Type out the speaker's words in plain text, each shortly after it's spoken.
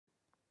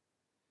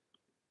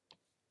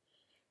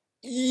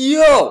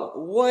Yo,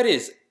 what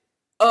is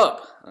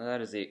up?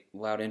 That is a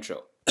loud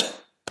intro.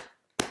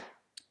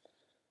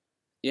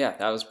 Yeah,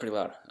 that was pretty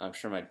loud. I'm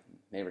sure my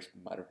neighbors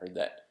might have heard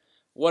that.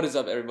 What is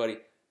up, everybody?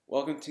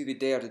 Welcome to the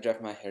day after the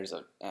draft. My hair's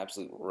an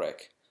absolute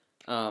wreck.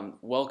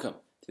 Welcome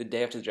to the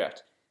day after the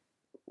draft.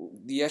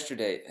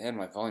 Yesterday, and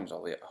my volume's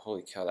all the way up.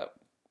 Holy cow, that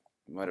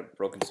might have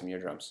broken some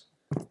eardrums.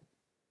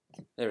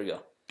 There we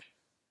go.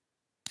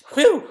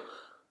 Whew!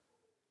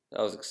 That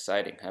was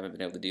exciting. I haven't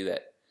been able to do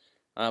that.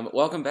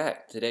 Welcome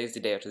back. Today is the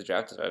day after the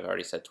draft, as I've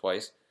already said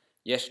twice.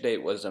 Yesterday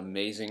was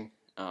amazing.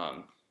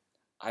 I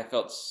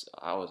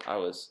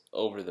was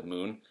over the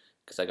moon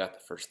because I got the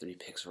first three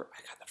picks. I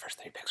got the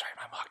first three picks right in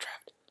my mock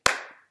draft.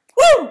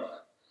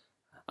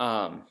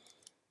 Woo!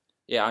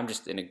 Yeah, I'm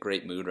just in a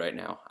great mood right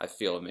now. I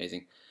feel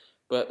amazing.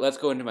 But let's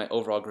go into my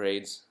overall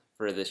grades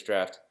for this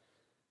draft.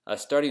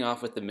 Starting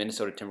off with the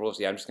Minnesota Timberwolves,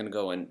 yeah, I'm just gonna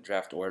go in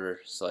draft order.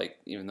 So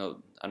even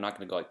though I'm not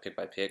gonna go pick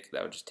by pick,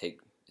 that would just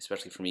take,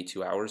 especially for me,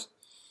 2 hours.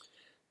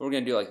 We're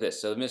going to do it like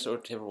this. So the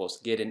Minnesota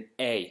Timberwolves get an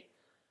A.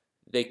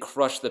 They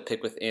crush the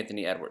pick with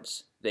Anthony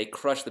Edwards. They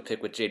crush the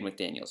pick with Jaden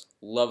McDaniels.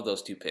 Love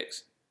those two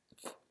picks.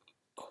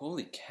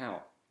 Holy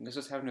cow. This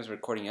was happening as a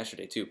recording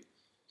yesterday, too.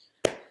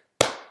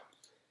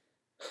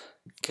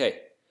 Okay.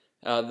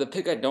 The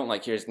pick I don't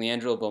like here is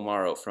Leandro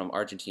Bolmaro from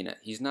Argentina.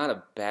 He's not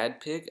a bad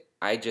pick.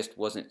 I just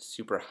wasn't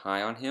super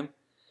high on him.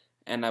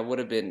 And I would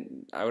have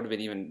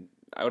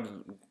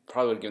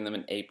probably given them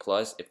an A+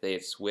 if they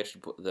had switched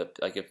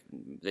if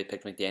they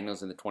picked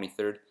McDaniels in the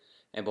 23rd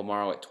and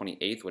Bolmaro at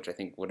 28th, which I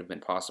think would have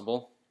been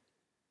possible.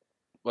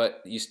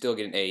 But you still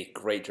get an A.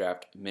 Great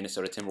draft,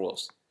 Minnesota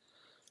Timberwolves.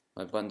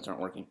 My buttons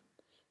aren't working.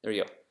 There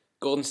you go.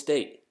 Golden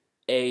State,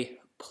 A+.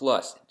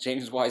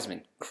 James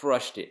Wiseman,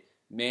 crushed it.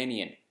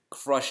 Mannion,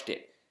 crushed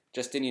it.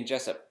 Justinian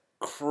Jessup,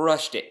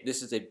 crushed it.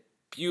 This is a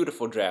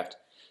beautiful draft.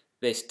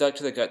 They stuck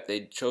to the gut.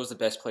 They chose the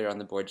best player on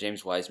the board,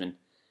 James Wiseman.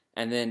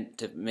 And then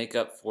to make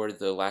up for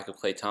the lack of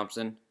Klay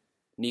Thompson,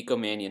 Nico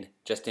Mannion,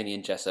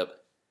 Justinian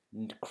Jessup,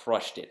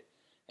 crushed it.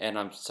 And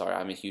I'm sorry,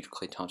 I'm a huge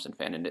Klay Thompson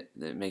fan, and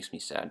it makes me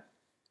sad.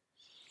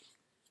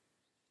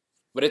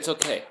 But it's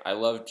okay. I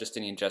love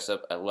Justinian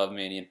Jessup. I love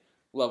Mannion.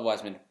 Love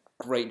Wiseman.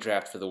 Great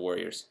draft for the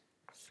Warriors.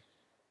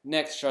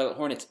 Next, Charlotte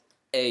Hornets,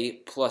 A+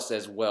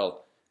 as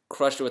well.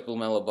 Crushed it with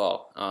LaMelo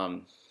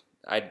Ball.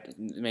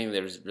 Mainly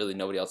there was really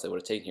nobody else that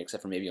would have taken here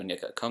except for maybe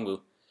Onyeka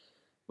Okongwu.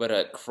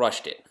 But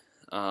crushed it.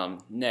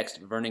 Next,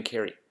 Vernon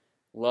Carey.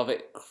 Love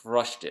it.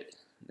 Crushed it.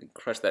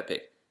 Crushed that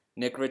pick.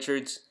 Nick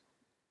Richards,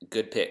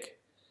 good pick.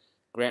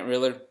 Grant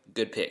Riller,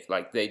 good pick.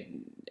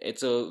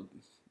 It's a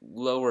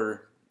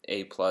lower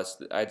A+.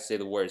 I'd say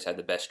the Warriors had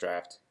the best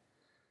draft.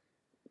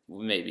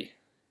 Maybe.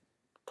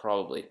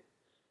 Probably.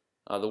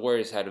 The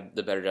Warriors had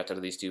the better draft out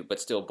of these two,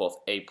 but still both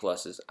A+.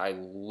 I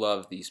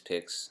love these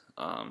picks.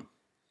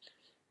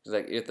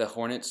 If the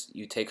Hornets,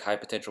 you take high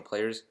potential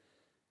players,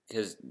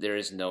 because there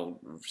is no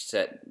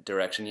set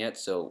direction yet.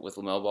 So with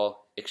LaMelo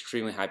Ball,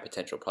 extremely high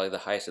potential, probably the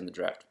highest in the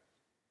draft.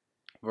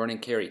 Vernon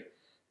Carey,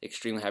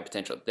 extremely high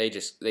potential. They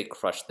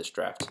crushed this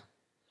draft.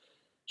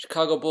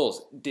 Chicago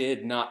Bulls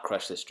did not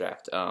crush this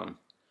draft.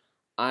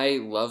 I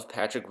love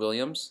Patrick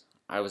Williams.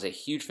 I was a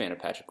huge fan of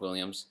Patrick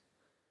Williams.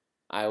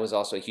 I was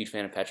also a huge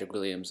fan of Patrick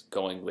Williams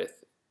going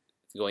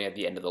at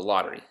the end of the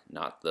lottery,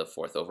 not the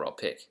 4th overall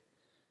pick.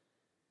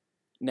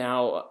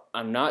 Now,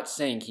 I'm not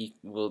saying he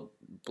will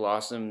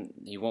blossom.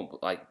 He won't,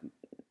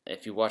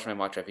 if you watch my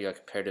mock draft, I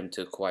compared him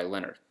to Kawhi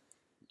Leonard.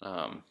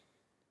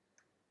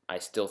 I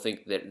still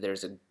think that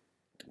there's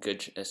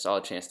a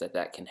solid chance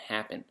that can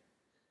happen.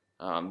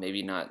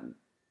 Maybe not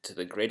to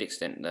the great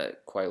extent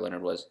that Kawhi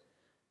Leonard was,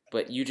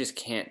 but you just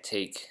can't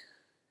take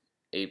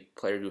a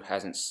player who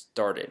hasn't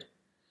started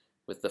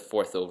with the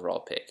 4th overall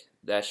pick.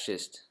 That's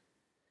just,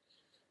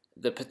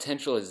 the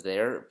potential is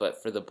there,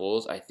 but for the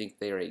Bulls, I think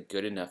they are a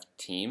good enough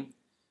team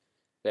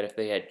that if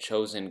they had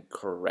chosen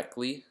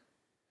correctly,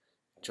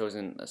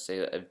 let's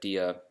say,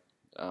 Avdia,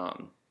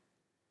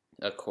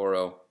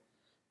 Okoro,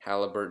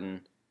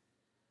 Halliburton,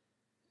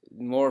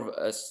 more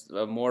of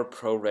a more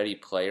pro-ready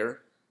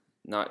player,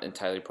 not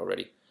entirely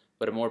pro-ready,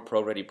 but a more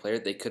pro-ready player,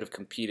 they could have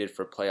competed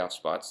for playoff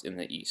spots in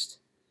the East.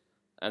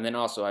 And then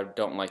also, I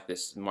don't like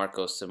this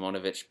Marko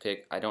Simonovic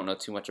pick. I don't know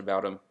too much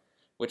about him,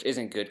 which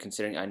isn't good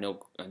considering I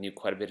knew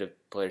quite a bit of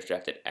players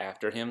drafted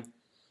after him.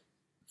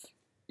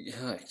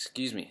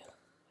 Excuse me.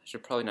 I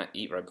should probably not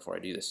eat right before I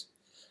do this.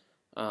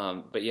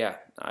 But yeah,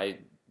 I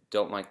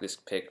don't like this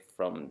pick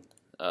from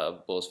a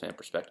Bulls fan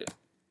perspective.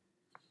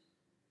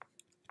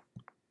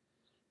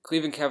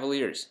 Cleveland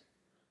Cavaliers.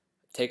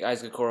 Take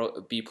Isaac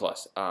Okoro, B+.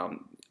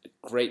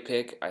 Great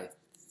pick. I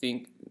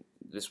think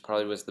this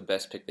probably was the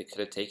best pick they could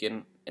have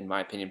taken. In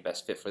my opinion,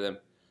 best fit for them.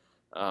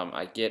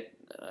 I get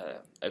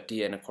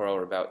Avdia and Okoro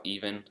are about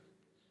even.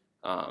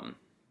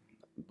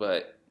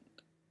 But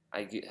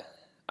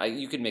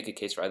you could make a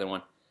case for either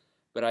one.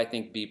 But I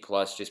think B+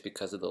 just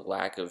because of the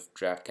lack of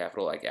draft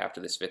capital. After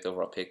this 5th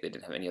overall pick, they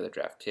didn't have any other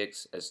draft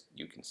picks, as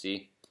you can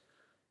see.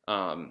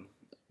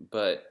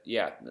 But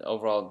yeah,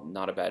 overall,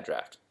 not a bad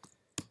draft.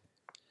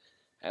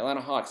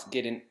 Atlanta Hawks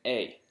get an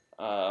A.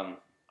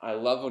 I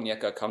love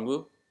Onyeka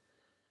Okongwu,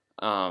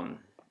 um,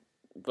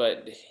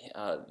 but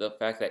the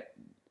fact that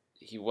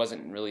he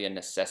wasn't really a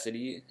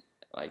necessity,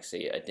 like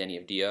say a Denny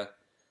Avdia,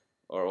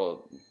 or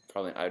well,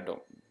 probably I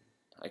don't.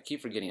 I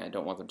keep forgetting I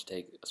don't want them to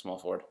take a small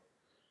forward.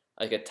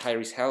 Like a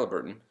Tyrese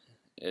Halliburton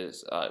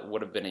is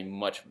would have been a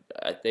much.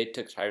 They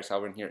took Tyrese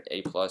Halliburton here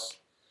A plus.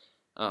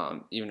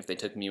 Even if they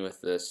took me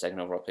with the second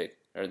overall pick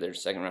or their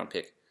second round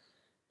pick.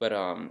 But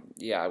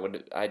yeah,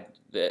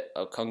 the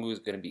Okongwu is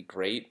going to be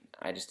great.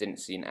 I just didn't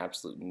see an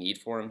absolute need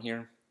for him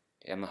here,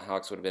 and the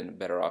Hawks would have been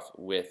better off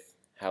with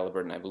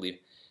Halliburton, I believe.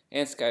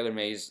 And Skylar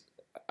Mays,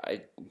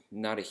 I'm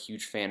not a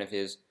huge fan of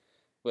his,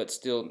 but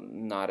still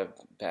not a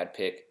bad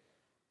pick.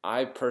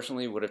 I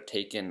personally would have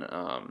taken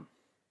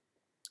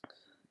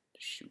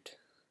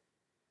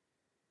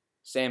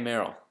Sam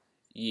Merrill.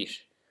 Yeesh.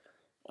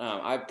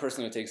 I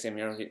personally would take Sam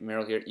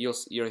Merrill here. You'll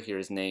hear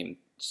his name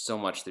so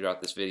much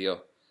throughout this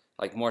video,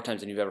 like more times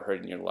than you've ever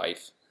heard in your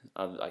life.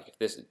 Like if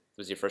this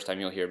was your first time,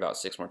 you'll hear about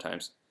 6 more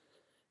times.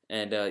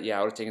 And yeah,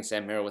 I would have taken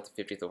Sam Merrill with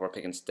the 50th overall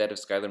pick instead of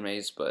Skylar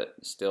Mays, but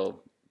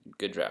still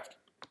good draft.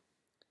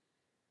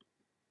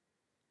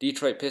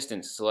 Detroit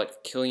Pistons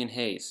select Killian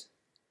Hayes,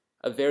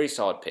 a very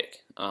solid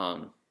pick.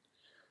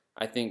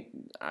 I think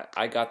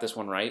I got this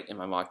one right in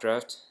my mock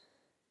draft,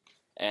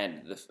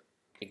 and this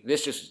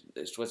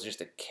was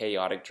just a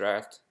chaotic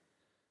draft.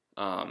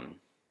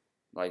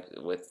 Like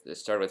it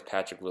started with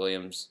Patrick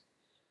Williams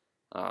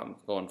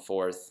going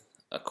 4th,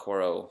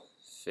 Okoro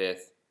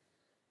 5th.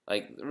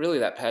 Like really,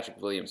 that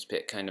Patrick Williams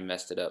pick kind of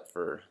messed it up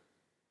for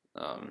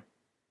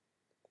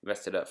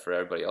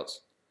everybody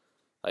else.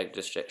 Like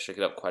just shook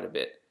it up quite a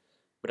bit.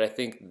 But I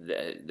think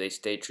that they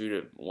stayed true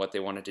to what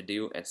they wanted to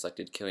do and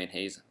selected Killian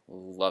Hayes.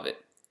 Love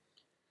it.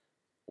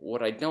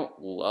 What I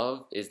don't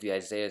love is the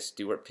Isaiah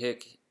Stewart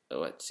pick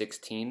at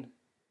 16.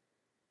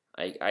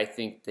 I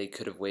think they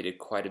could have waited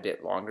quite a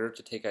bit longer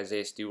to take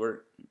Isaiah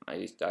Stewart. At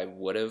least I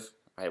would have.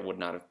 I would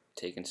not have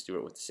taken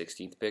Stewart with the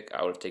 16th pick.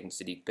 I would have taken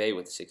Saddiq Bey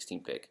with the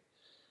 16th pick.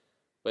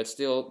 But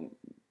still,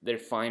 they're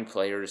fine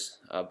players,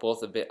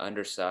 both a bit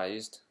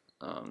undersized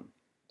to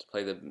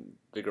play the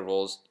bigger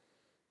roles,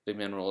 big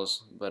man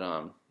roles, but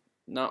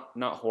not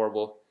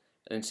horrible.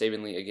 And then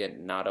Saben Lee,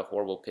 again, not a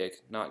horrible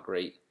pick, not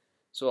great.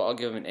 So I'll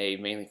give him an A,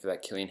 mainly for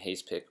that Killian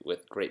Hayes pick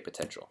with great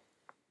potential.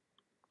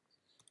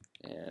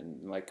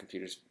 And my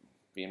computer's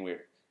being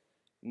weird.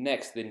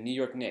 Next, the New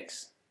York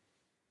Knicks,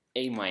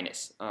 A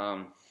minus.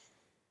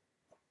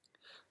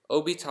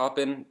 Obi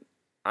Toppin,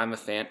 I'm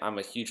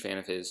a huge fan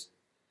of his.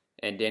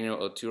 And Daniel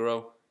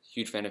Oturu,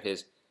 huge fan of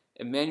his.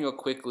 Emmanuel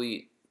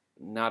Quickley,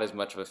 not as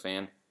much of a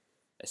fan,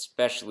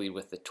 especially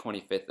with the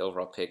 25th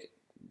overall pick.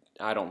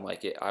 I don't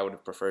like it. I would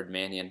have preferred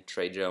Mannion,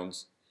 Trey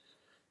Jones.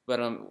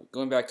 But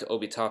going back to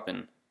Obi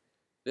Toppin,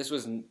 this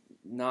was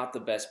not the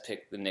best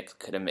pick the Knicks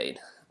could have made.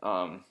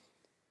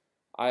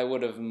 I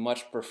would have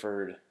much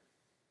preferred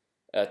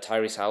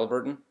Tyrese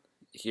Halliburton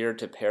here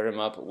to pair him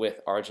up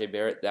with R.J.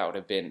 Barrett. That would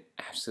have been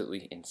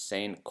absolutely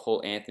insane.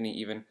 Cole Anthony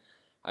even,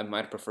 I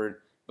might have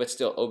preferred. But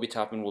still, Obi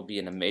Toppin will be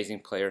an amazing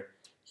player.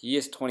 He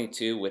is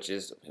 22, which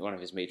is one of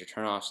his major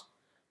turnoffs.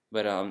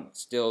 But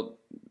still,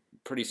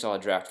 pretty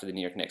solid draft for the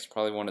New York Knicks.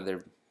 Probably one of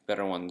their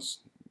better ones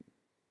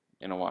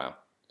in a while.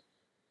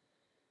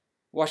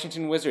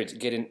 Washington Wizards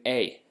get an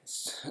A.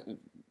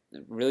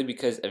 Really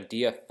because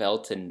Avdia fell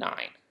to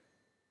 9.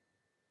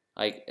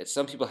 Like,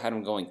 some people had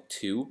him going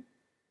 2.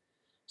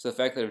 So the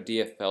fact that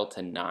Avdia fell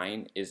to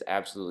 9 is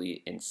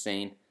absolutely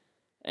insane.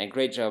 And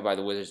great job by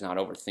the Wizards not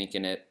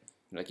overthinking it.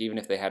 Like, even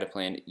if they had a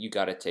plan, you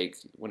got to take,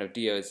 when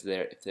Avdia is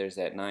there, if there's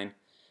that 9,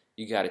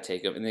 you got to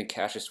take him. And then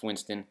Cassius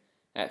Winston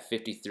at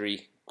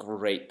 53,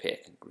 great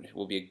pick.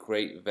 Will be a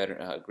great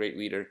veteran, great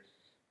leader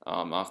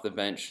off the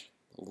bench.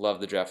 Love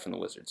the draft from the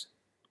Wizards.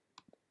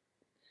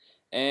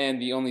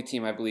 And the only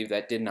team I believe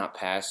that did not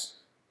pass,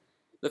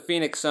 the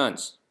Phoenix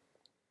Suns.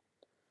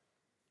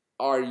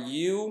 Are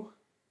you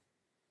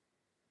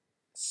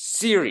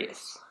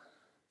serious?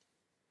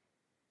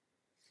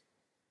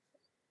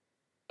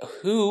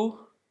 Who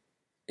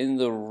in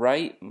the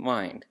right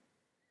mind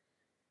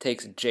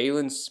takes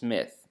Jalen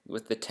Smith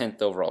with the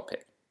 10th overall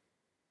pick?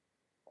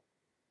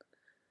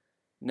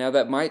 Now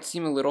that might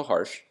seem a little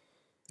harsh,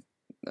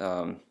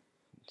 but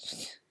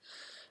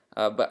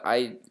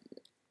I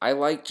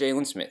like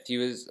Jalen Smith.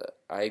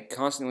 I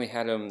constantly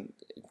had him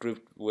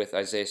grouped with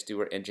Isaiah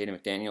Stewart and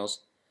Jaden McDaniels.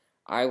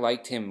 I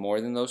liked him more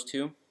than those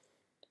two,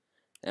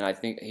 and I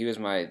think he was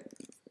my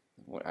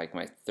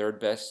second third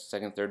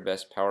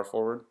best power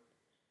forward.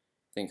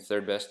 I think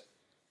third best,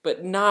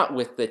 but not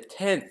with the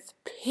 10th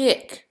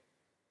pick.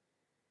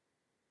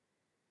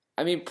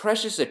 I mean,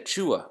 Precious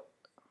Achiuwa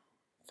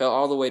fell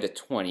all the way to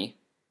 20,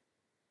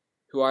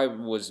 who I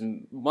was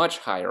much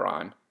higher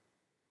on.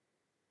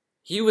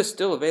 He was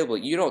still available.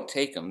 You don't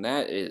take him.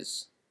 I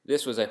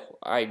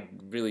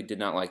really did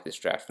not like this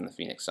draft from the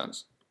Phoenix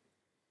Suns.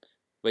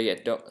 But yeah,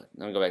 let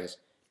me go back to this.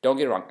 Don't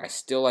get it wrong. I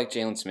still like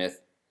Jalen Smith.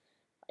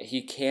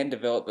 He can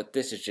develop, but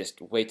this is just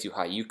way too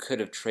high. You could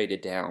have traded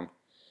down.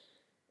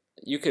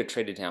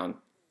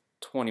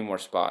 20 more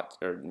spots,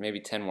 or maybe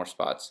 10 more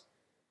spots,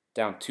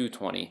 down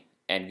 220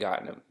 and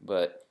gotten him.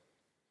 But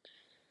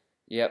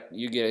yep,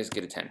 you guys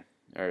get a 10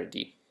 or a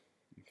D.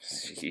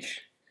 Sheesh.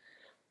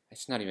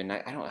 It's not even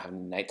night. I don't have a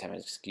nighttime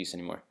excuse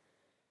anymore.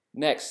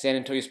 Next, San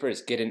Antonio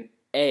Spurs get an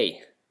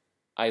A.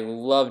 I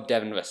love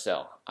Devin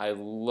Vassell. I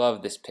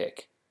love this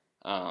pick.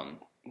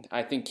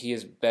 I think he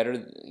is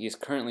better. He is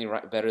currently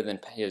better than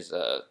his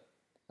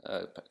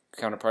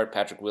counterpart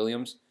Patrick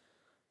Williams.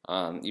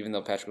 Even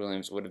though Patrick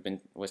Williams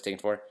was taken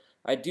 4,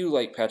 I do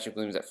like Patrick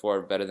Williams at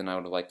 4 better than I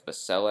would have liked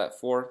Vassell at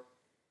 4,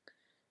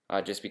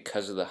 just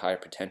because of the higher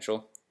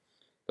potential.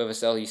 But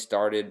Vassell, he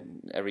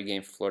started every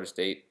game for Florida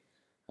State.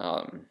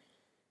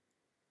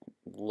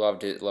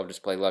 Loved his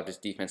play, loved his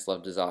defense,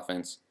 loved his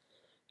offense.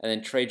 And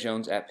then Trey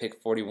Jones at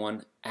pick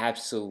 41,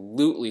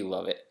 absolutely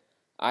love it.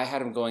 I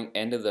had him going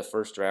end of the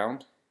first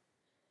round,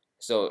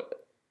 so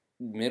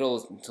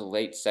middle to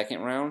late second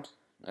round.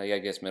 I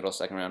guess middle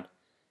second round.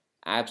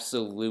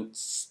 Absolute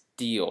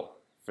steal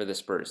for the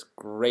Spurs.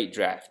 Great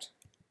draft.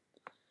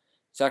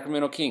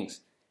 Sacramento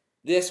Kings.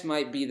 This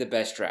might be the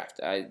best draft.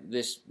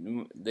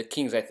 The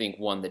Kings, I think,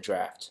 won the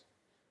draft.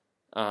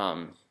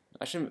 I'll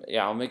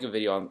make a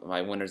video on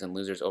my winners and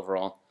losers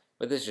overall,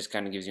 but this just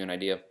kind of gives you an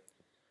idea.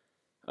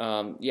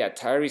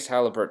 Tyrese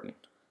Halliburton.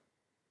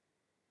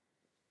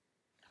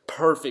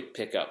 Perfect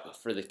pickup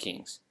for the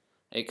Kings,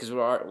 because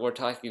we're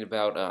talking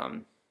about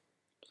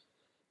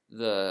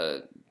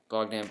the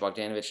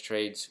Bogdanovich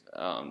trades.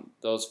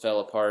 Those fell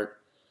apart.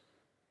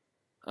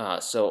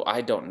 So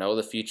I don't know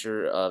the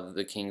future of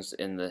the Kings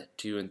in the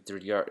 2 and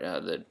 3 yard,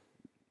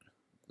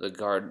 the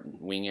guard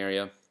wing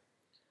area.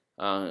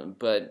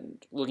 But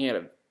looking at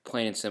it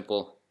plain and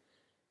simple,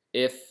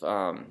 if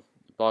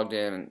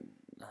Bogdan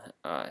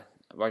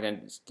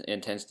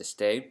intends to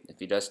stay, if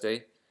he does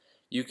stay,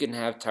 you can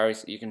have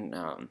Tyrese. You can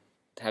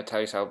have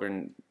Tyrese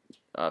Halliburton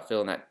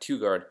fill in that 2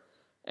 guard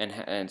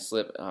and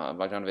slip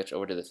Bogdanovich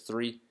over to the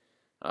 3.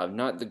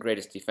 Not the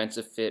greatest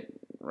defensive fit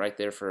right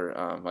there for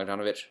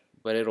Bogdanovich,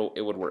 but it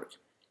would work.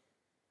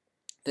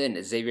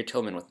 Then Xavier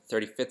Tillman with the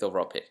 35th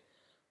overall pick.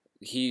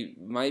 He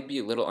might be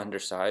a little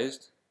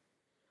undersized,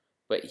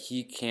 but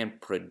he can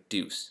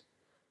produce.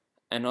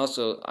 And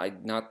also,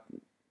 not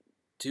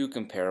too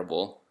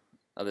comparable,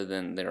 other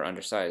than they're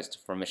undersized,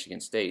 from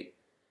Michigan State.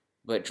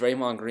 But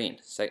Draymond Green,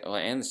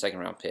 and the second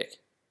round pick.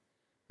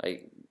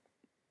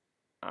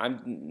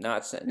 I'm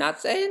not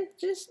saying,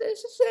 just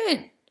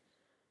saying.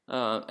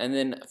 And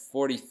then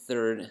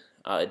 43rd,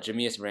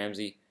 Jameis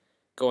Ramsey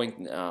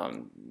going. I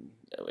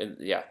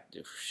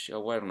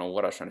don't know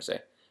what I was trying to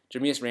say.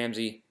 Jameis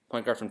Ramsey,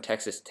 point guard from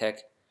Texas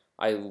Tech.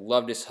 I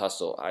loved his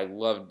hustle. I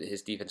loved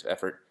his defensive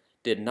effort.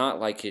 Did not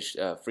like his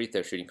free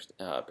throw shooting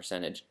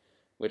percentage,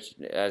 which,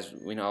 as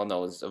we all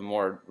know, is a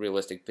more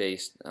realistic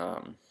based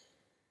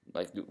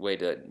way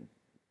to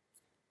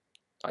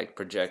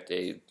project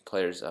a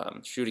player's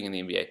shooting in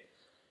the NBA.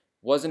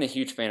 Wasn't a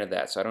huge fan of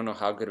that, so I don't know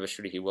how good of a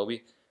shooter he will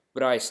be,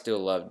 but I still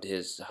loved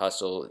his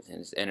hustle,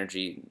 his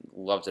energy,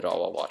 loved it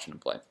all while watching him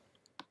play.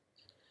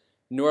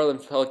 New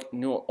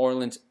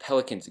Orleans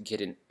Pelicans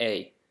get an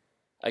A.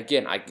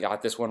 Again, I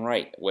got this one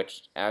right,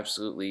 which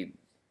absolutely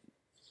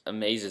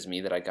amazes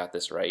me that I got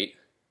this right.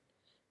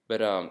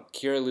 But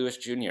Kira Lewis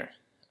Jr.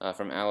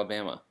 From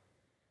Alabama,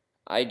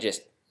 I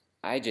just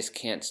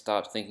can't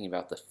stop thinking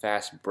about the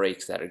fast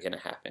breaks that are going to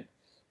happen.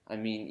 I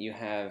mean, you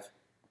have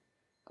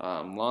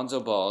Lonzo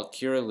Ball,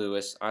 Kira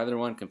Lewis, either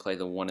one can play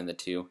the 1 and the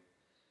 2.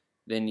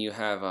 Then you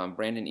have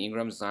Brandon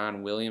Ingram,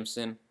 Zion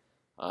Williamson,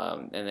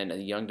 and then a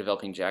young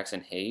developing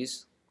Jackson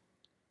Hayes.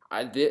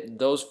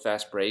 Those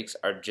fast breaks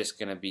are just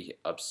going to be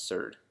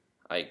absurd.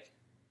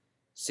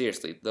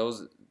 Seriously,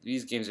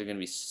 these games are going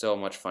to be so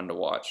much fun to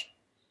watch.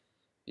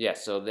 Yeah,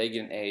 so they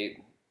get an A.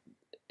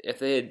 If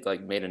they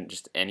had made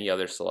just any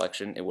other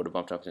selection, it would have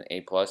bumped up to an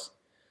A+.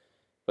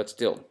 But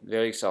still,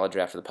 very solid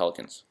draft for the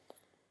Pelicans.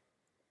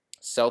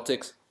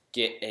 Celtics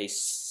get a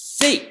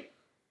C.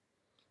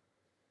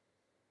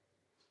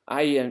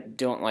 I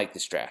don't like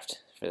this draft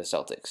for the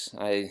Celtics.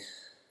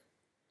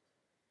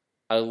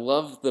 I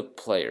love the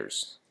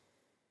players,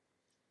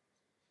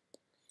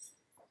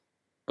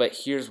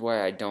 but here's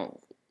why I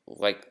don't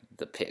like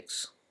the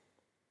picks.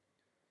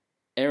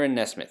 Aaron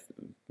Nesmith,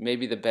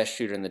 maybe the best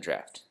shooter in the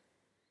draft.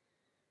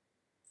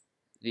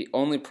 The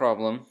only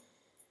problem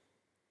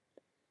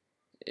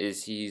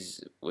is he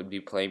would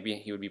be playing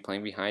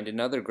behind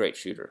another great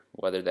shooter,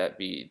 whether that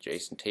be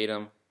Jason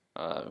Tatum,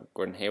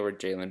 Gordon Hayward,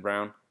 Jaylen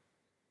Brown.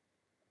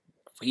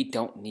 We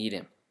don't need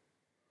him.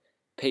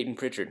 Peyton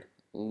Pritchard,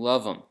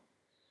 love him.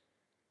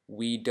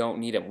 We don't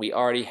need him. We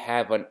already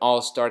have an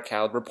all-star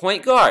caliber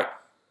point guard.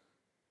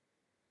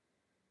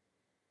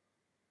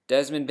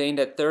 Desmond Bane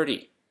at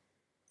 30.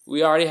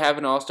 We already have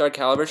an all-star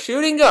caliber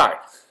shooting guard.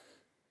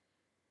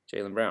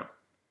 Jaylen Brown.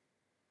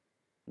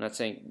 I'm not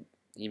saying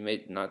he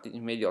made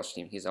the all-star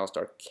team. He's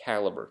all-star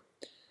caliber.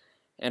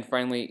 And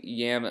finally,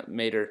 Yam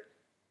Mater.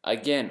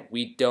 Again,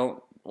 we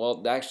don't.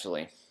 Well,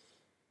 actually,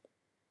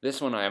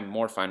 this one I'm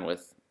more fine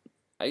with.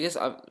 I guess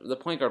the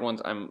point guard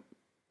ones I'm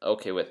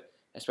okay with,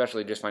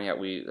 especially just finding out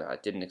we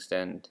didn't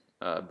extend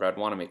Brad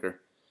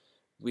Wanamaker.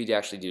 We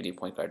actually do need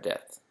point guard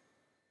depth.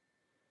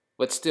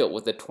 But still,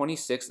 with the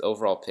 26th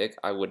overall pick,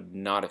 I would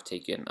not have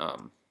taken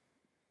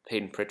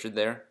Peyton Pritchard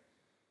there.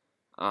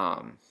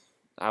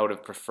 I would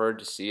have preferred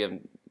to see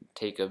him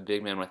take a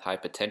big man with high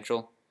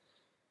potential.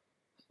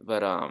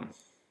 But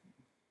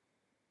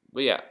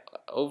yeah,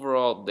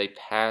 overall they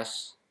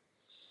pass.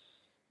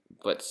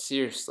 But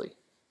seriously,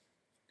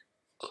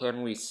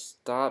 can we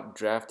stop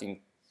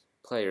drafting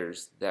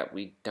players that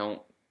we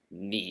don't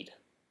need?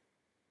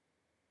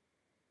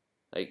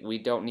 Like, we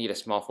don't need a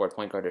small forward,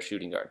 point guard, or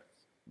shooting guard.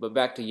 But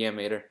back to Yam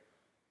Mater.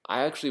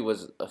 I actually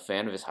was a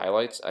fan of his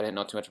highlights. I didn't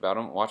know too much about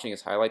him. Watching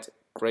his highlights,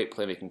 great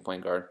playmaking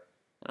point guard.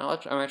 And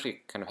I'm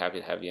actually kind of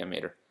happy to have Yam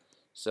Mater.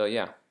 So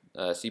yeah,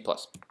 C+.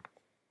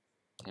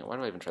 Yeah, why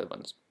do I even try the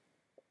buttons?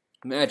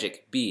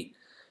 Magic, B.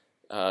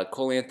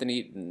 Cole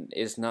Anthony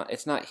is not.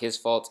 It's not his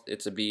fault.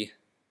 It's a B.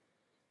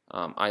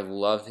 I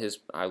love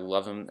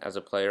him as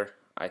a player.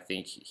 I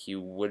think he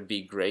would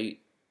be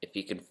great if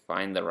he could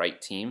find the right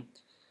team,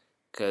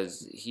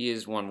 because he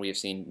is one we have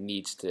seen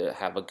needs to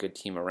have a good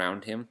team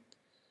around him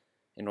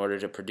in order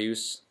to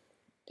produce.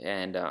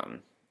 And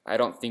I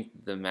don't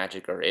think the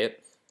Magic are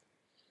it.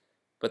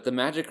 But the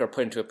Magic are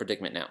put into a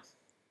predicament now,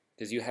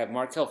 because you have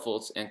Markelle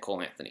Fultz and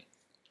Cole Anthony.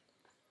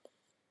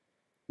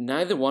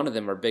 Neither one of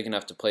them are big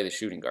enough to play the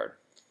shooting guard.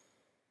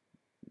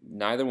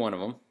 Neither one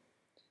of them.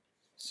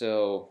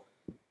 So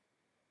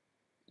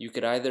you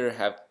could either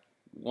have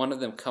one of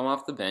them come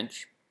off the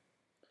bench,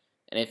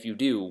 and if you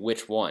do,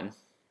 which one?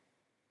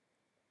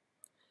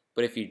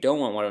 But if you don't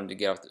want one of them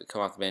to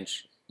come off the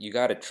bench, you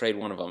got to trade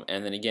one of them,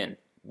 and then again,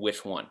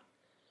 which one?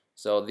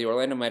 So the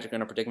Orlando Magic are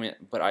in a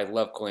predicament, but I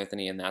love Cole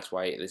Anthony, and that's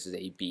why this is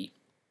a B.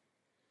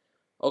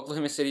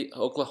 Oklahoma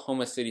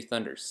City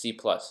Thunder, C+.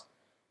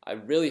 I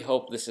really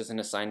hope this isn't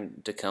a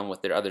sign to come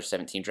with their other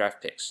 17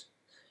 draft picks.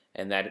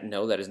 And that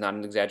is not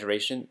an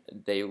exaggeration.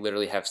 They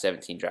literally have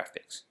 17 draft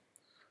picks.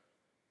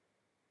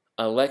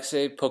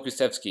 Alexei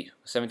Pokusevski,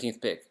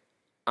 17th pick.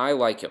 I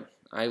like him.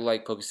 I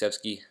like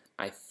Pokusevski.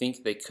 I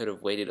think they could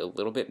have waited a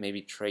little bit,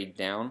 maybe trade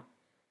down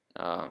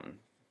a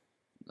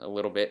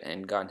little bit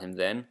and gotten him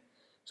then.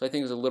 So I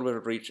think it was a little bit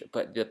of a reach,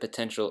 but the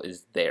potential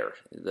is there.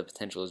 The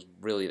potential is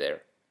really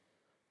there.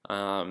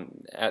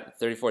 At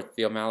 34th,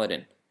 Theo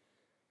Maledon.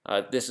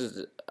 I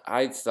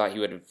thought he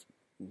would have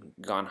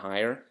gone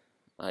higher.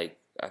 Like,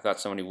 I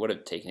thought somebody would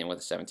have taken him with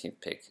a 17th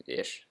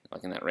pick-ish,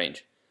 like in that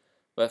range.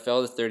 But it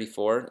fell to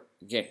 34.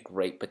 Again,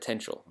 great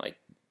potential. Like,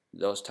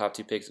 those top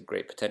two picks,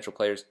 great potential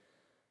players.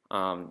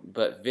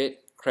 But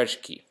Vit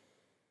Krejci,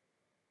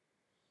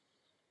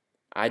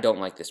 I don't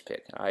like this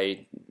pick.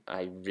 I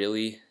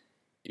really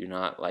do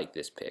not like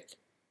this pick.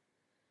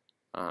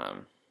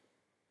 I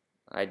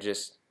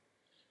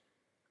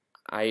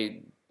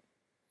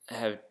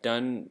have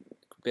done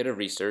a bit of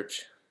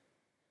research,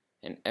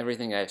 and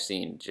everything I've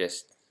seen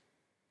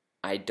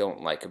I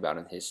don't like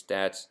about his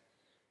stats.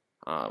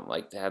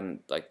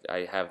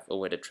 I have a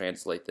way to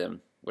translate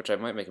them, which I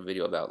might make a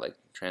video about, like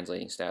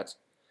translating stats.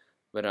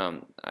 But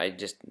I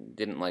just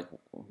didn't like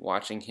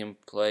watching him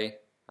play.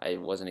 I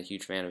wasn't a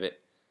huge fan of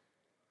it.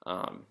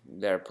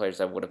 There are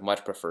players I would have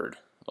much preferred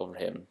over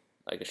him,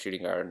 like a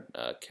shooting guard,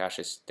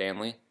 Cassius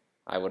Stanley.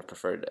 I would have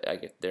preferred.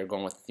 They're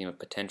going with the theme of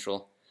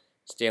potential.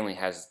 Stanley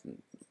has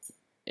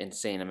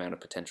insane amount of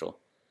potential,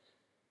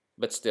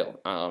 but still,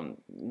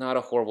 not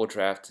a horrible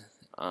draft.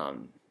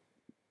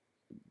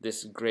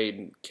 This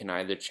grade can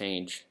either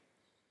change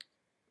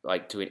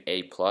like to an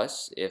A+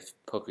 if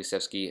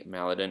Pokusevski,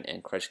 Maledon,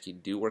 and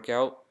Krejci do work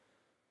out,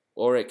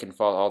 or it can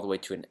fall all the way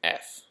to an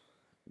F.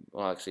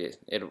 Well, actually,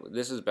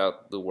 this is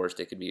about the worst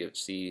it could be, of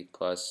C+,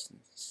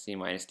 C-,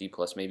 D+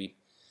 maybe.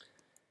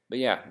 But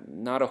yeah,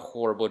 not a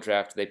horrible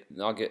draft.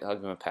 I'll give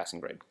him a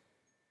passing grade.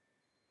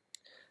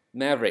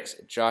 Mavericks,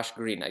 Josh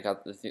Green. They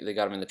got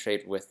him in the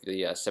trade with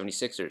the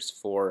 76ers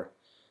for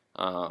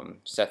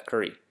Seth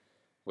Curry,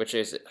 which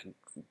is a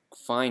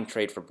fine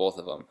trade for both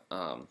of them.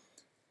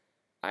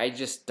 I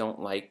just don't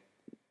like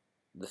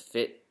the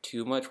fit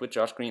too much with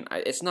Josh Green.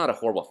 It's not a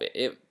horrible fit.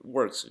 It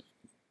works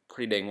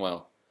pretty dang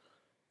well.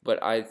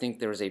 But I think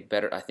there was I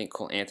think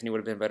Cole Anthony would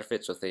have been a better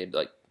fit, so if they had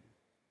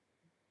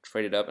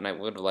traded up, and I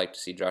would have liked to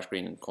see Josh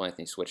Green and Cole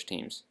Anthony switch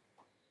teams.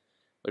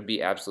 It would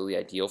be absolutely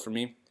ideal for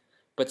me.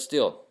 But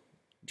still,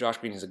 Josh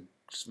Green is a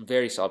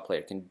very solid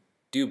player, can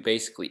do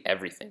basically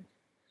everything.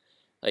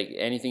 Like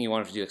anything you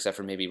want him to do except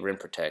for maybe rim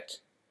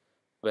protect.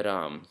 But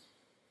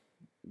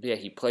yeah,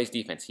 he plays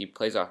defense, he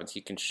plays offense,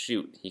 he can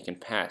shoot, he can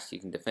pass, he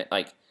can defend.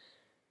 Like,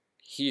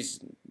 he's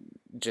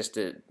just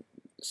a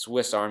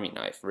Swiss Army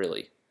knife,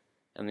 really.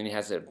 And then he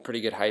has a pretty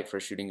good height for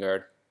a shooting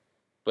guard.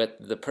 But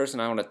the person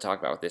I want to talk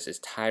about with this is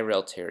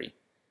Tyrell Terry.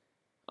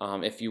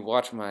 If you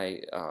watch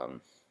my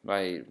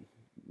my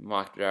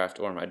mock draft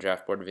or my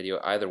draft board video,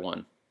 either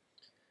one,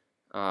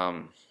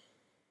 I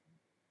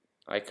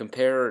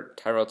compare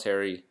Tyrell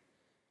Terry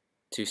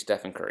to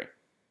Stephen Curry.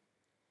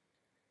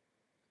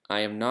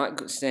 I am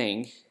not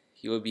saying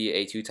he will be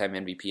a two-time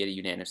MVP, a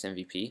unanimous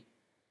MVP.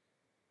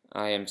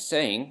 I am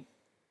saying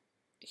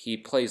he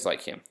plays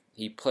like him.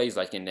 He plays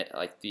like the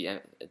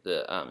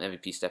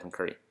MVP Stephen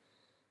Curry.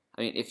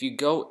 I mean, if you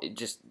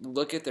just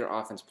look at their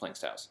offense playing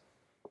styles.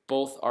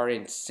 Both are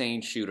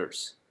insane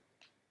shooters.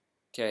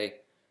 Okay,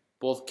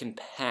 both can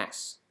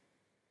pass.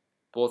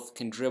 Both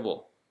can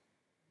dribble.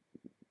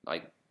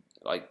 Like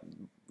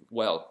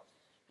well.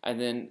 And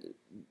then,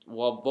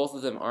 while both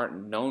of them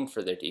aren't known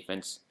for their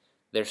defense,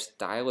 their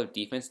style of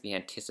defense, the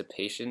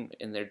anticipation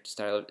in their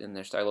style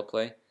of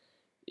play,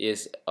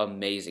 is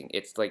amazing.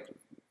 It's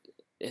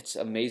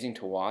amazing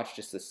to watch,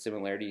 just the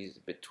similarities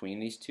between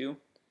these two.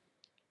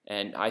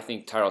 And I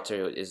think Tyrell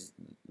Terry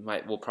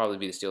will probably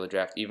be the steal of the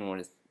draft, even when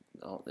it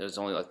was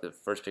only like the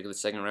first pick of the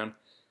second round.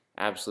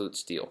 Absolute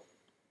steal.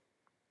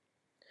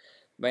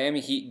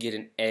 Miami Heat get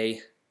an A.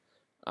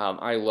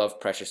 I love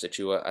Precious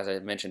Achiuwa. As I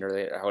mentioned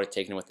earlier, I would have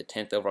taken him with the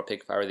 10th overall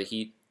pick if I were the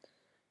Heat.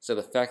 So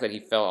the fact that he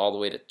fell all the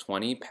way to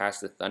 20 past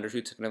the Thunder,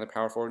 who took another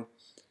power forward,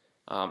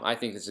 I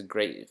think it's a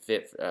great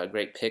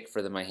great pick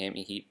for the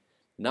Miami Heat.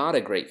 Not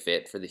a great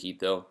fit for the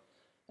Heat, though,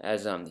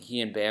 as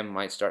he and Bam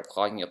might start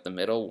clogging up the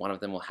middle. One of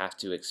them will have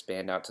to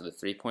expand out to the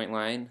three-point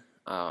line.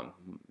 I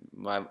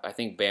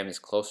think Bam is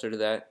closer to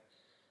that,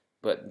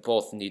 but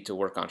both need to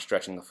work on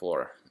stretching the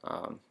floor,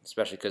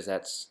 especially because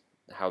that's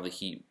how the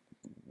Heat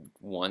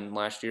won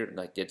last year,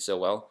 did so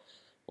well,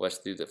 was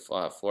through the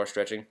floor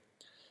stretching.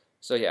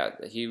 So yeah,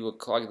 he will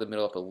clog the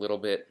middle up a little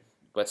bit,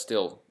 but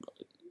still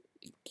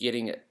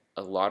getting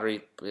a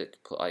lottery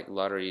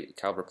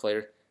caliber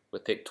player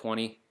with pick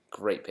 20,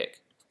 great pick.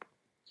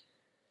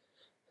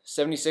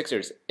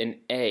 76ers,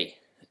 an A.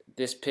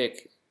 This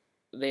pick,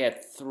 they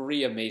had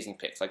 3 amazing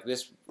picks.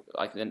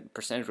 The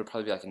percentage would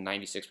probably be like a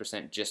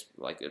 96%, just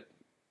like a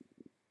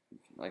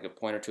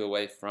point or two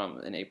away from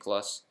an A+.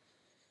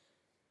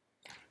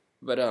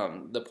 But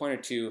the point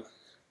or two,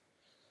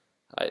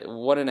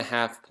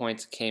 1.5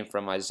 points came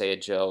from Isaiah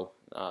Joe,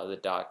 the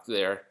doc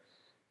there,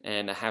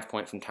 and a half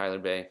point from Tyler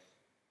Bey.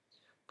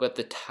 But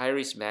the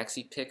Tyrese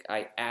Maxey pick,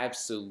 I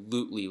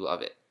absolutely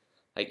love it.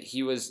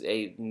 He was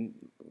a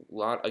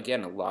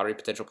lottery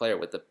potential player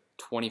with the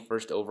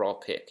 21st overall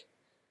pick.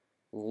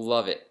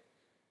 Love it.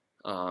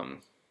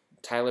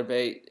 Tyler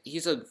Bey,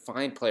 he's a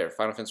fine player,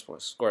 final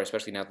offensive scorer,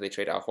 especially now that they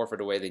trade Al Horford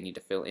away. They need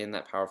to fill in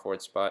that power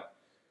forward spot.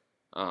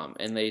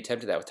 And they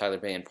attempted that with Tyler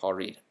Bey and Paul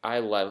Reed. I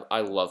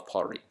love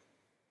Paul Reed.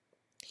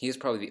 He is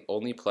probably the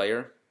only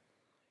player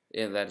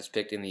that is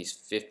picked in these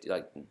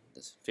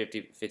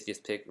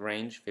 50th pick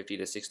range, 50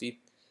 to 60.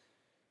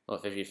 Well,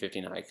 50 to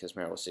 59 because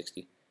Merrill was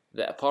 60.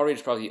 Paul Reed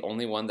is probably the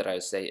only one that I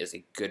would say is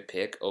a good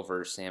pick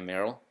over Sam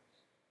Merrill.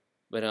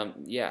 But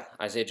yeah,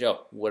 Isaiah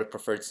Joe would have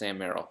preferred Sam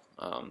Merrill.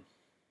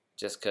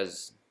 Just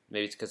because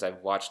maybe it's because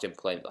I've watched him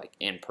play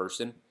in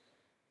person.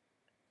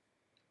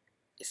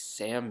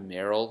 Sam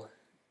Merrill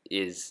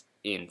is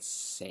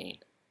insane.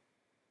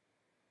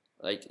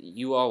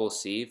 You all will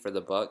see for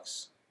the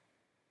Bucks,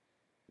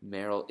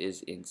 Merrill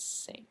is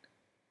insane.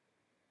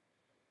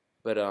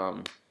 But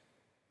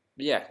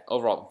yeah,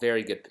 overall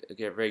very good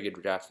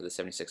draft for the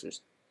 76ers.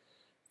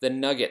 The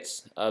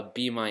Nuggets, a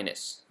B-.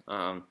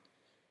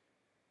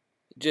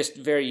 Just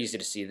very easy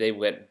to see. They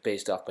went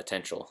based off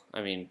potential.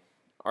 I mean,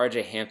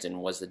 R.J. Hampton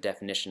was the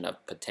definition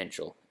of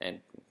potential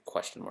and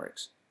question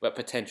marks, but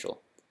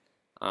potential.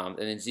 And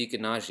then Zeke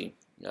Naji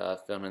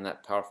filling in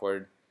that power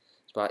forward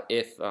spot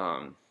if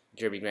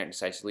Jeremy Grant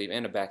decides to leave,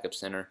 and a backup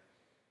center,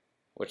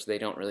 which they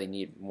don't really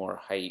need more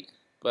height,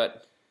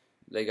 but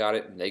they got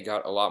it. They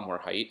got a lot more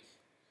height,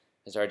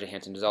 as R.J.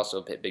 Hampton is also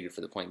a bit bigger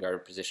for the point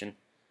guard position.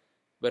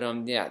 But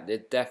yeah,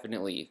 it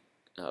definitely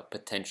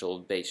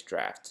potential-based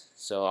draft.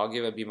 So I'll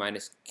give a B-.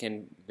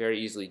 Can very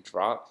easily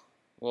drop.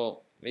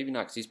 Well, maybe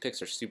not, because these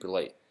picks are super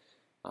late.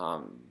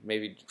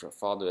 Maybe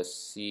fall to a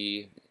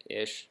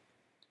C-ish.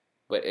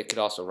 But it could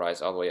also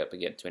rise all the way up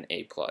again to an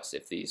A+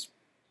 if these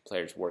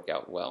players work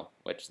out well,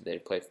 which they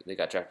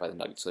got drafted by the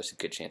Nuggets, so there's a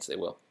good chance they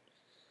will.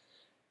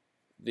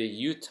 The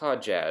Utah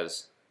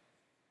Jazz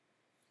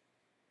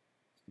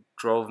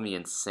drove me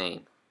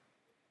insane.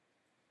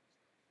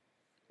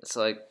 It's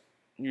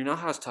you know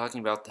how I was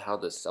talking about how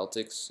the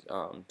Celtics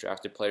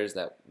drafted players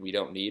that we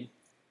don't need?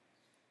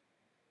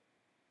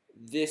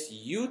 This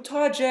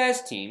Utah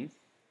Jazz team,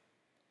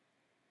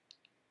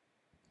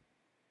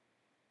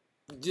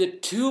 the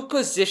 2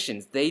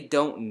 positions they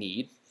don't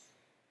need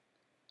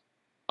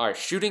are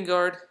shooting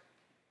guard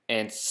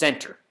and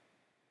center.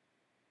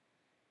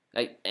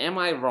 Am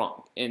I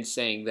wrong in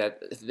saying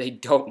that they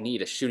don't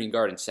need a shooting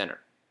guard and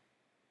center?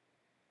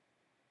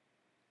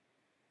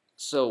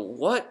 So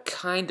what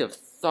kind of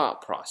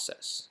thought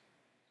process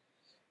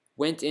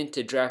went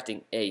into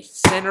drafting a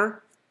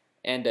center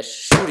and a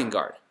shooting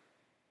guard?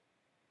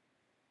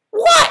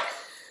 What?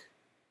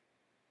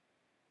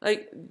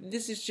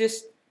 This is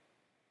just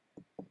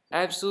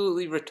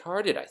absolutely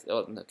retarded.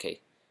 Okay,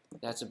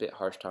 that's a bit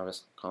harsh,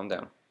 Thomas. Calm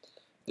down.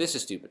 This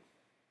is stupid.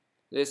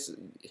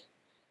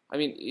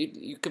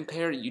 You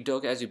compare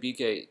Udoka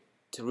Azubuike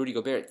to Rudy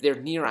Gobert. They're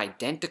near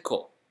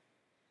identical,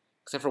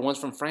 except for one's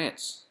from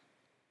France.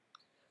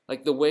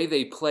 The way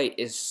they play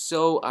is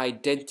so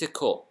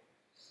identical.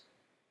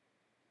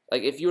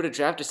 If you were to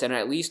draft a center,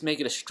 at least make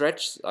it a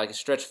stretch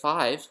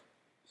 5,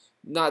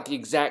 not the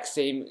exact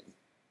same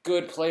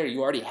good player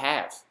you already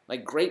have,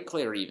 great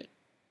player even.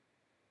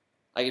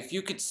 Like, if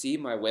you could see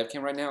my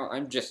webcam right now,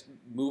 I'm just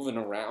moving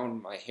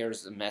around. My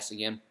hair's a mess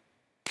again.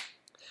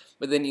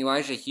 But then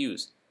Elijah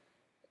Hughes.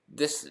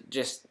 This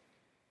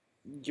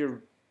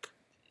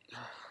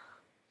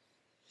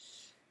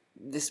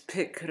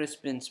pick could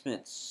have been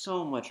spent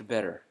so much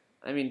better.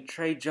 I mean,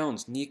 Trey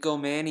Jones, Nico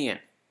Mannion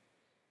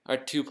are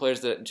two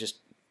players that just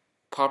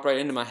pop right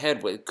into my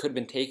head. What could have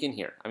been taken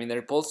here. I mean,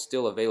 they're both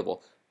still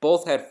available.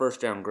 Both had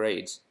first-round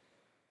grades.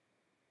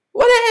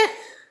 What?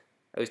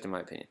 At least in my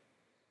opinion.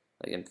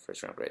 Like, in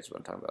first-round grades is what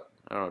I'm talking about.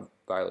 I don't know,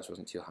 Violets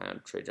wasn't too high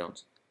on Trey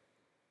Jones.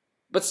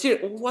 But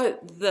seriously,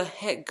 what the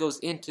heck goes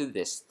into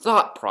this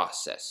thought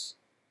process?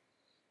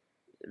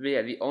 But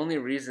yeah, the only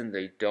reason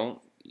they don't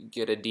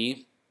get a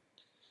D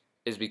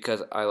is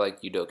because I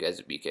like Udoka as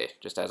a BK.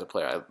 Just as a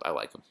player, I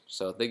like him.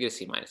 So they get a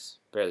C-,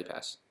 barely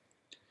pass.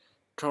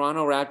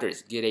 Toronto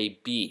Raptors get a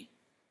B.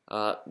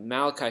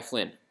 Malachi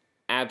Flynn,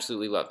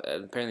 absolutely love.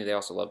 Apparently they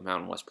also love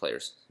Mountain West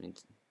players. I mean,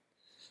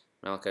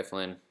 Malachi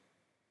Flynn,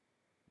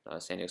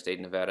 San Diego State,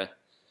 Nevada.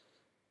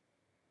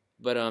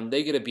 But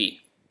they get a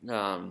B.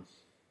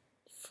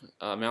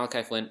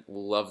 Malachi Flynn,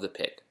 love the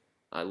pick.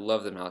 I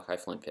love the Malachi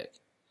Flynn pick.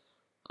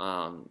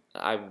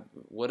 I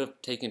would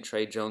have taken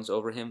Trey Jones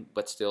over him,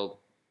 but still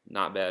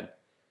not bad.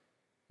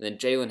 Then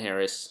Jalen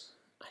Harris,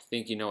 I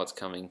think you know what's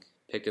coming.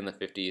 Picked in the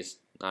 50s,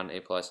 not an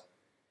A+.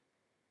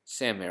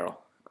 Sam Merrill.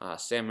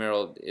 Sam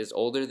Merrill is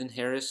older than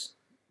Harris,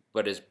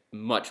 but is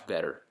much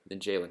better than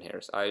Jalen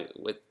Harris. I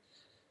would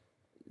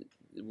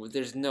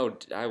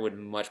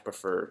much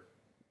prefer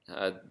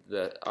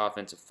the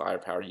offensive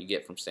firepower you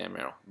get from Sam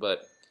Merrill.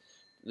 But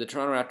the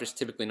Toronto Raptors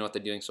typically know what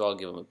they're doing, so I'll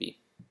give them a B.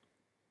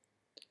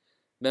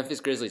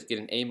 Memphis Grizzlies get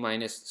an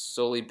A-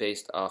 solely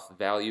based off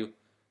value.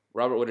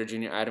 Robert Woodard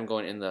Jr., I had him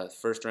going in the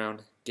first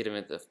round. Get him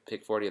at the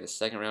pick 40 of the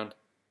second round.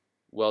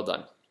 Well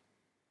done.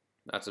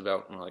 That's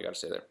about all I got to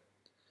say there.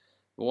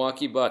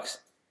 Milwaukee Bucks.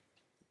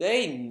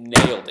 They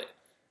nailed it.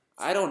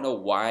 I don't know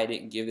why I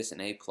didn't give this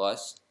an A+.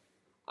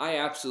 I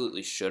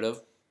absolutely should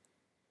have.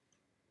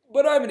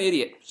 But I'm an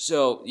idiot.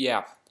 So,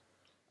 yeah.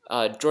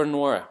 Jordan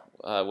Nwora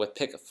with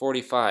pick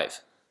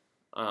 45.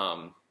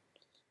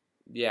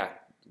 Yeah,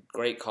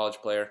 great college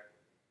player.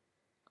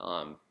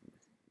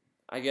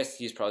 I guess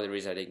he's probably the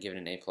reason I didn't give it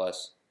an A+.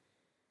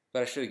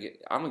 But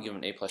I'm going to give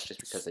him an A+ just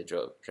because they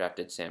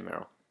drafted Sam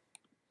Merrill.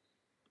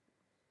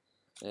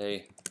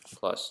 A+.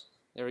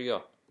 There we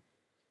go.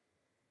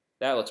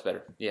 That looks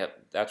better. Yeah,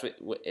 that's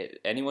what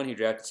anyone who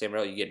drafted Sam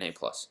Merrill, you get an A+.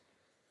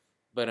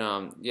 But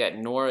yeah,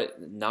 Nwora,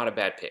 not a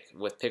bad pick.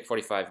 With pick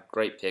 45,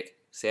 great pick.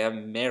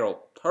 Sam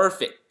Merrill,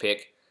 perfect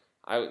pick.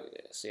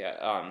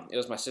 It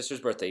was my sister's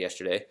birthday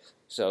yesterday,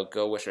 so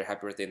go wish her a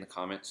happy birthday in the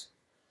comments.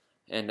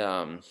 And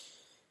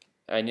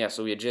yeah,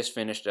 so we had just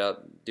finished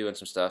up doing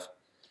some stuff,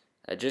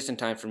 just in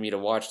time for me to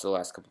watch the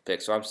last couple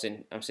picks. So I'm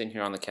sitting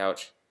here on the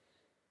couch,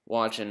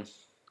 watching.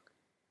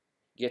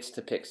 Gets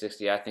to pick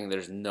 60. I think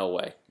there's no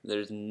way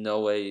they're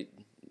going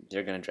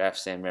to draft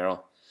Sam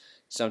Merrill.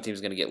 Some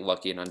team's going to get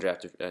lucky and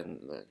undrafted and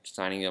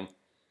signing him.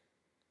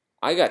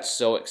 I got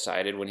so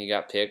excited when he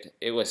got picked.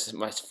 It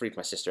freaked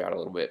my sister out a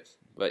little bit.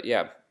 But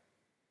yeah,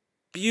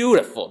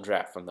 beautiful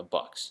draft from the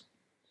Bucks.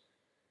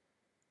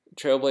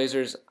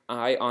 Trailblazers,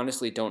 I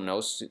honestly don't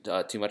know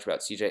too much about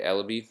CJ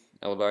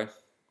Elleby.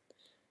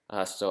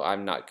 So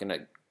I'm not going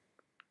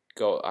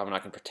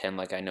to pretend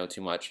like I know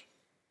too much.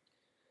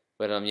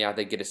 But yeah,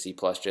 they get a C+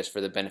 just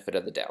for the benefit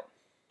of the doubt.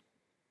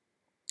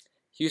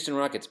 Houston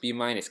Rockets, B-,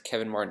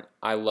 Kevin Martin.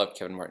 I love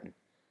Kevin Martin.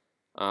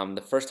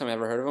 The first time I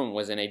ever heard of him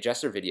was in a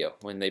Jesser video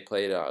when they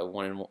played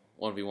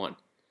 1v1.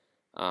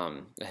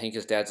 I think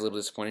his dad's a little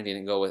disappointed he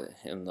didn't go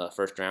in the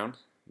first round.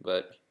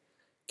 But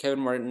Kevin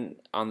Martin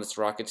on this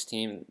Rockets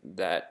team,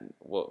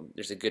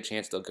 there's a good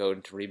chance they'll go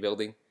into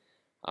rebuilding.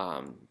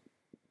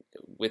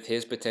 With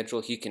his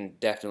potential, he can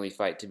definitely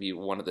fight to be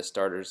one of the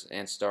starters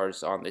and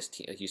stars on this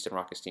Houston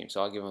Rockets team.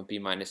 So I'll give him a B-,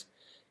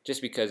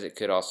 just because it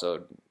could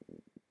also,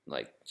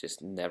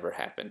 just never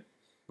happen.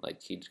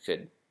 He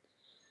could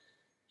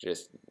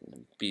just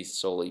be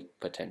solely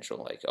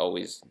potential,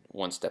 always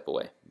one step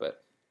away.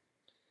 But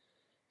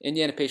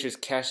Indiana Pacers,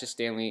 Cassius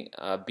Stanley,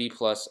 B+,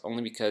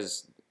 only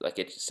because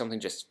something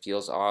just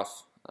feels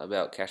off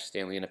about Cassius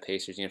Stanley in a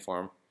Pacers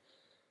uniform.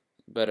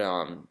 But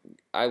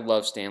I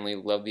love Stanley,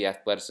 love the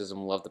athleticism,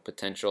 love the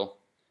potential.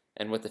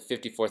 And with the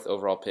 54th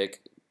overall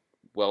pick,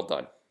 well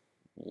done.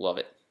 Love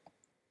it.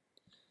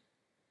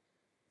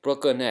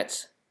 Brooklyn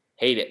Nets,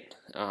 hate it.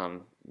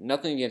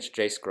 Nothing against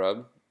Jay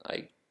Scrubb.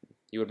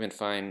 He would have been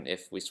fine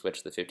if we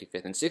switched the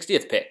 55th and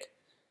 60th pick.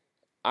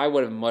 I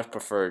would have much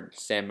preferred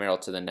Sam Merrill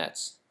to the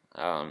Nets.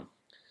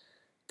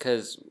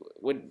 Because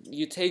when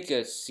you take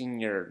a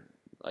senior,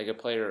 a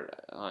player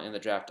in the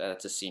draft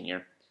that's a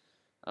senior,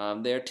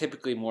 they're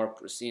typically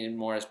seen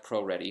more as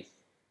pro-ready.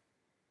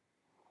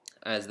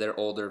 As they're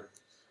older,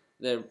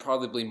 they're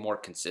probably more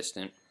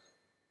consistent.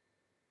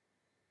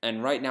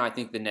 And right now, I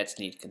think the Nets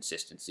need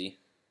consistency.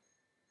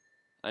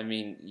 I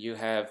mean, you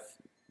have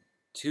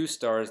two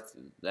stars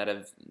that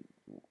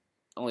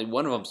only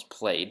one of them's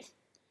played,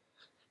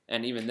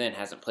 and even then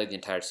hasn't played the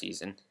entire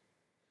season.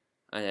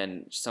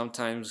 and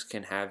sometimes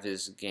can have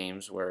his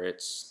games where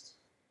it's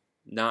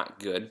not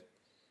good,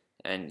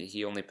 and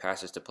he only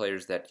passes to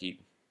players that he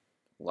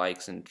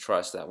likes and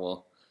trusts, that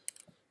will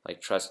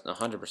trust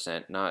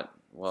 100%. Not,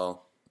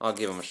 well, I'll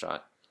give him a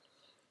shot.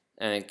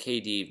 And then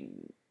KD,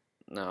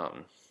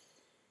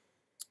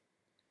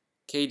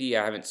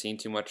 I haven't seen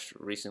too much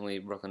recently.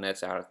 Brooklyn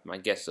Nets out. My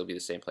guess he'll be the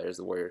same player as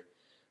the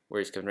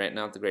Warriors Kevin Durant.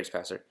 Not the greatest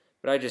passer,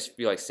 but I just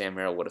feel like Sam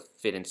Merrill would have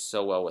fit in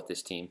so well with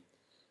this team.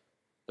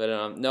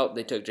 But nope,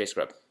 they took Jay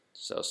Scrubb.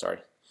 So sorry.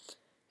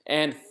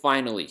 And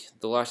finally,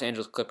 the Los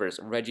Angeles Clippers,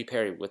 Reggie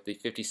Perry with the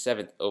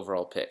 57th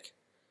overall pick.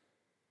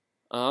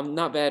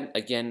 Not bad.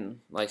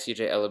 Again, like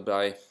CJ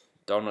Elleby,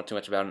 don't know too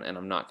much about him, and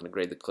I'm not going to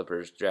grade the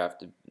Clippers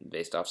draft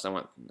based off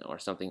someone or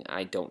something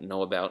I don't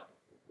know about.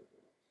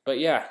 But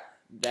yeah,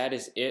 that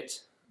is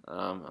it.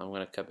 I'm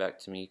going to cut back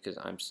to me because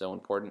I'm so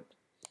important.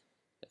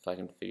 If I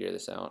can figure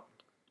this out.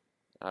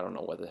 I don't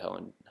know what the hell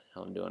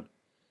I'm doing.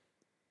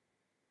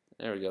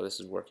 There we go. This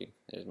is working.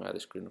 There's my other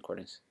screen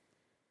recordings.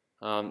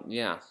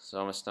 Yeah, so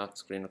I'm going to stop the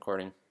screen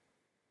recording.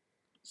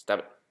 Stop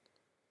it.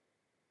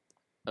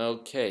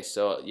 Okay,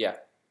 so yeah,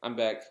 I'm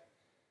back.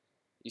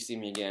 You see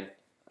me again.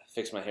 I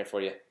fixed my hair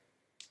for you.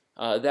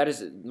 That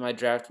is my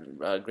draft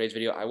grades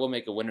video. I will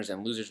make a winners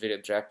and losers video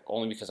draft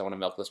only because I want to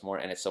milk this more,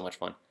 and it's so much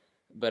fun.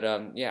 But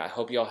yeah, I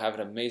hope you all have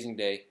an amazing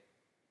day,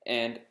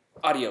 and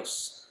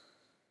adios.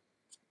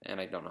 And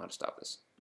I don't know how to stop this.